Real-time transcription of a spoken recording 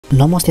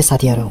नमस्ते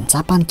साथीहरु,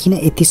 जापान किन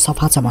यति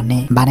सफा छ भन्ने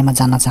बारेमा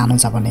जान्न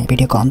चाहनुहुन्छ भने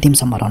भिडियोको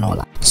अन्तिमसम्म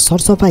रहनुहोला।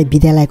 सरसफाई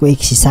विद्यालयको एक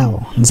हिस्सा हो।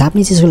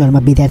 जापानिज स्कुलहरुमा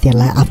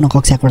विद्यार्थीहरुलाई आफ्नो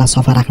कक्षा कोठा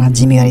सफा राख्न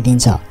जिम्मेवारी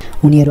दिन्छ।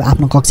 उनीहरु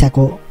आफ्नो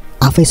कक्षाको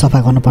आफै सफा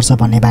गर्नुपर्छ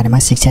भन्ने बारेमा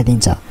शिक्षा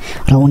दिन्छ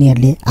र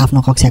उनीहरुले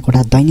आफ्नो कक्षा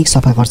कोठा दैनिक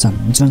सफा गर्छन्,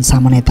 जुन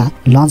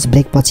सामान्यतया लन्च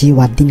ब्रेक पछि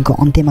वा दिनको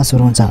अन्त्यमा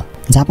सुरु हुन्छ।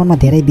 जापानमा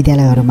धेरै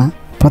विद्यालयहरुमा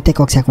प्रत्येक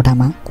कक्षा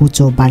कोठामा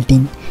कुचो,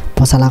 बाल्टिन,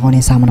 पोछा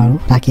लगाउने सामानहरु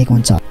राखिएको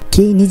हुन्छ।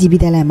 केही निजी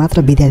विद्यालय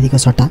मात्र विद्यार्थीको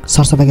सट्टा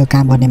सरसफाईको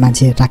काम गर्ने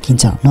मान्छे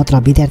राखिन्छ, नत्र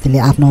विद्यार्थीले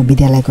आफ्नो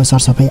विद्यालयको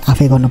सरसफाई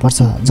आफै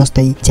गर्नुपर्छ।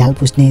 जस्तै झ्याल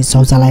पुस्ने,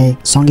 शौचालय,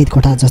 संगीत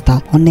कोठा जस्ता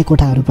अन्य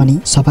कोठाहरू पनि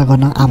सफा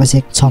गर्न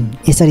आवश्यक छन्।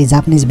 यसरी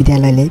जापानिज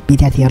विद्यालयले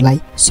विद्यार्थीहरूलाई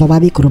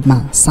स्वाभाविक रूपमा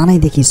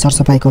सानैदेखि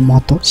सरसफाईको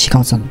महत्त्व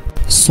सिकाउँछन्।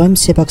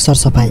 स्वयंसेवक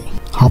सरसफाई।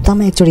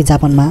 हप्तामा एकचोटि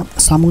जापानमा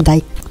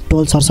सामुदायिक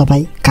टोल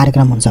सरसफाई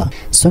कार्यक्रम हुन्छ।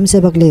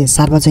 स्वयंसेवकले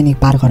सार्वजनिक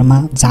पार्कहरूमा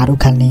झाडु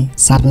खाल्ने,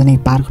 सार्वजनिक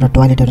पार्क र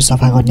टोयलेटहरू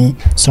सफा गर्ने,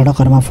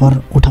 सडकहरूमा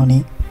फोहोर उठाउने,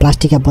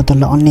 प्लास्टिकका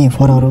बोतल र अन्य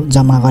फोहोरहरू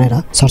जम्मा गरेर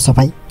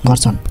सरसफाई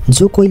गर्छन्।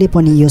 जो कोहीले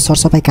पनि यो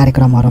सरसफाई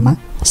कार्यक्रमहरूमा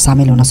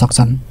सामेल हुन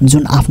सक्छन्,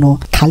 जुन आफ्नो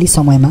खाली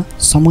समयमा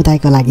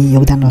समुदायका लागि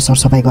योगदान र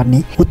सरसफाई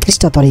गर्ने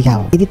उत्कृष्ट तरिका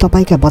हो। यदि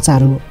तपाईका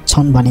बच्चाहरू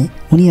छन् भने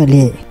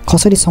उनीहरूले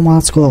कसरी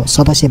समाजको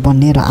सदस्य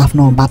बन्ने र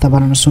आफ्नो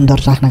वातावरण सुन्दर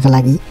राख्नका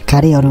लागि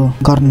कार्यहरू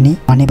गर्ने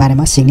भन्ने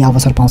बारेमा सिक्ने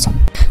अवसर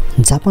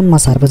पाउँछन्। जापानमा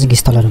सार्वजनिक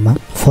स्थलहरूमा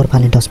फोहोर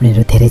फाल्ने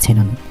डस्टबिनहरू धेरै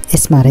छैनन्।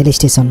 यसमा rail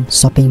station,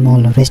 shopping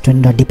mall,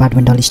 restaurant र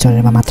डिपार्टमेन्टल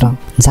स्टोरहरूमा मात्र।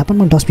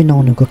 जापानमा डस्टबिन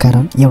नहुनुको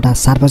कारण एउटा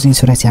सार्वजनिक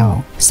सुरक्षा हो।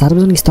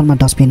 सार्वजनिक स्थलमा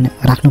डस्टबिन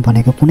राख्नु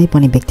भनेको कुनै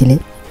पनि व्यक्तिले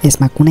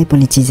यसमा कुनै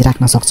पनि चीज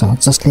राख्न सक्छ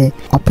जसले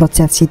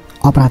अप्रत्याशित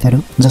अपराधहरू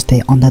जस्तै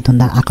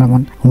अन्धाधुन्दा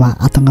आक्रमण वा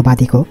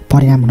आतंकवादीको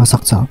परिणाम हुन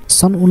सक्छ।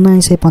 सन्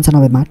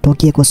 1995 मा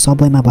टोकियोको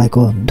सबवेमा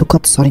भएको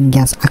दुःखद सरिन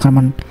ग्यास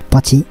आक्रमण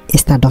पछि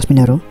यस्ता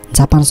डस्टबिनहरू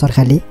जापान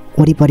सरकारले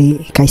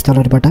वरिपरिका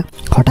स्थलहरूबाट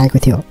हटाएको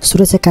थियो।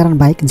 सुरक्षा कारण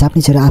बाहेक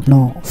जापानिजहरू आफ्नो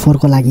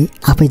फोहोरको लागि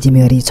आफै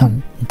जिम्मेवारी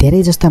छन्।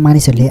 धेरै जस्ता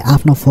मानिसहरूले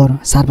आफ्नो फोहोर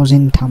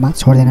सार्वजनिक ठाउँमा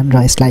छोड्दैनन् र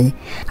यसलाई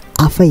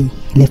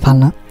आफैले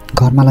फाल्न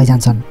घरमा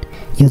लैजान्छन्।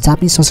 यो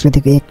जापानिज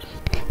संस्कृतिको एक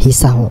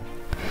हिस्सा हो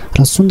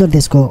र सुन्दर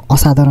देशको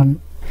असाधारण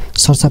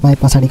सरसफाई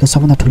पछाडिको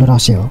सबभन्दा ठुलो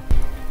रहस्य हो।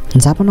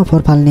 जापानमा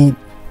फोहोर फाल्ने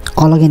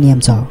अलगै नियम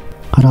छ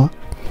र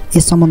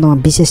यस सम्बन्धमा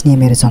विशेष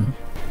नियमहरू छन्।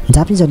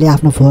 जापानिजहरूले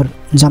आफ्नो फोहोर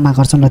जम्मा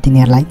गर्छन् र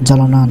तिनीहरूलाई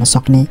जलाउन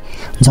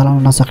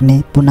नसक्ने,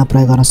 पुनः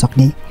प्रयोग गर्न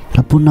सक्ने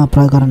र पुनः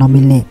प्रयोग गर्न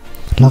नमिल्ने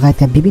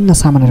लगायतका विभिन्न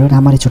सामानहरू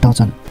राम्ररी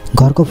छुटाउँछन्।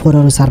 घरको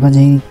फोहोरहरू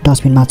सार्वजनिक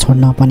डस्टबिनमा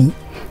छोड्न पनि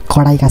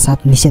कडाइका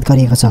साथ निषेध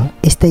गरिएको छ।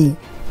 यस्तै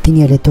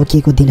तिनीहरूले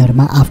तोकिएको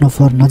दिनहरूमा आफ्नो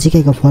फोहोर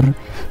नजिकैको फोहोर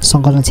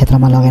सङ्कलन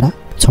क्षेत्रमा लगेर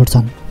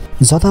छोड्छन्।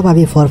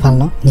 जथाभावी फोहोर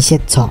फाल्न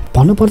निषेध छ।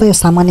 भन्नुपर्दा यो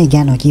सामान्य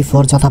ज्ञान हो कि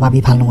फोहोर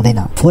जथाभावी फाल्नु हुँदैन।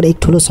 फोहोर एक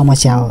ठूलो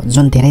समस्या हो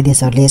जुन धेरै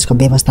देशहरूले यसको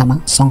व्यवस्थामा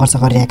सङ्घर्ष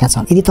गरिरहेका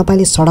छन्। यदि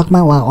तपाईले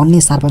सडकमा वा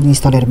अन्य सार्वजनिक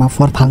स्थलहरूमा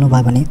फोहोर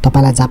फाल्नुभयो भने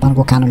तपाईलाई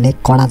जापानको कानुनले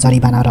कडा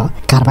जरिवाना र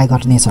कारबाही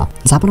गर्नेछ।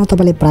 जापानमा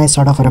तपाईले प्राय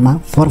सडकहरूमा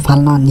फोहोर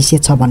फाल्न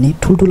निषेध छ भन्ने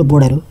ठुल्ठुलो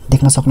बोर्डहरू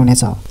देख्न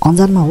सक्नुहुनेछ।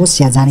 अन्जानमा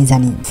होस् या जानी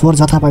फोहोर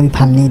जथाभावी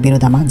फाल्ने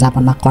विरुद्धमा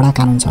जापानमा कडा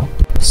कानुन छ।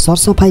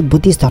 सरसफाई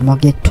बुद्धिस्ट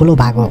धर्मको एक ठूलो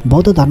भाग हो।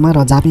 बौद्ध धर्म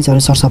र जापानिजहरू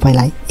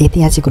सरसफाईलाई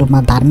ऐतिहासिक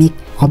रूपमा धार्मिक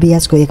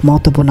अभ्यासको एक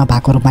महत्त्वपूर्ण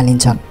भागको रूपमा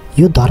लिन्छन्।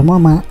 यो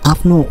धर्ममा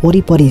आफ्नो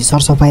वरिपरि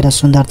सरसफाई र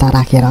सुन्दरता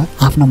राखेर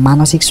आफ्नो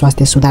मानसिक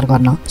स्वास्थ्य सुधार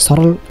गर्न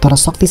सरल तर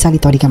शक्तिशाली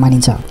तरिका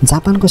मानिन्छ।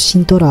 जापानको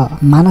शिन्तो र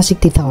मानसिक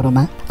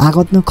तीर्थहरूमा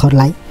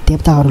आगन्तुकहरूलाई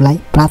देवताहरूलाई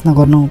प्रार्थना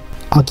गर्नु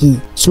अघि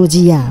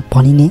चोजिया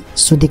भनिने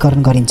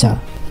शुद्धिकरण गरिन्छ।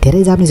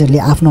 धेरै जापानिजहरूले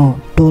आफ्नो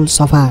टोल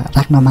सफा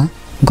राख्नमा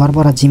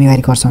गर्व र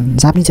जिम्मेवारी गर्छन्।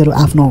 जापानिजहरू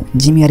आफ्नो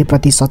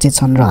जिम्मेवारीप्रति सचेत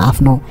छन् र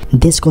आफ्नो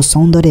देशको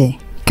सौन्दर्य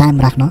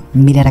कायम राख्न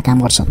मिलेर काम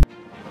गर्छन्।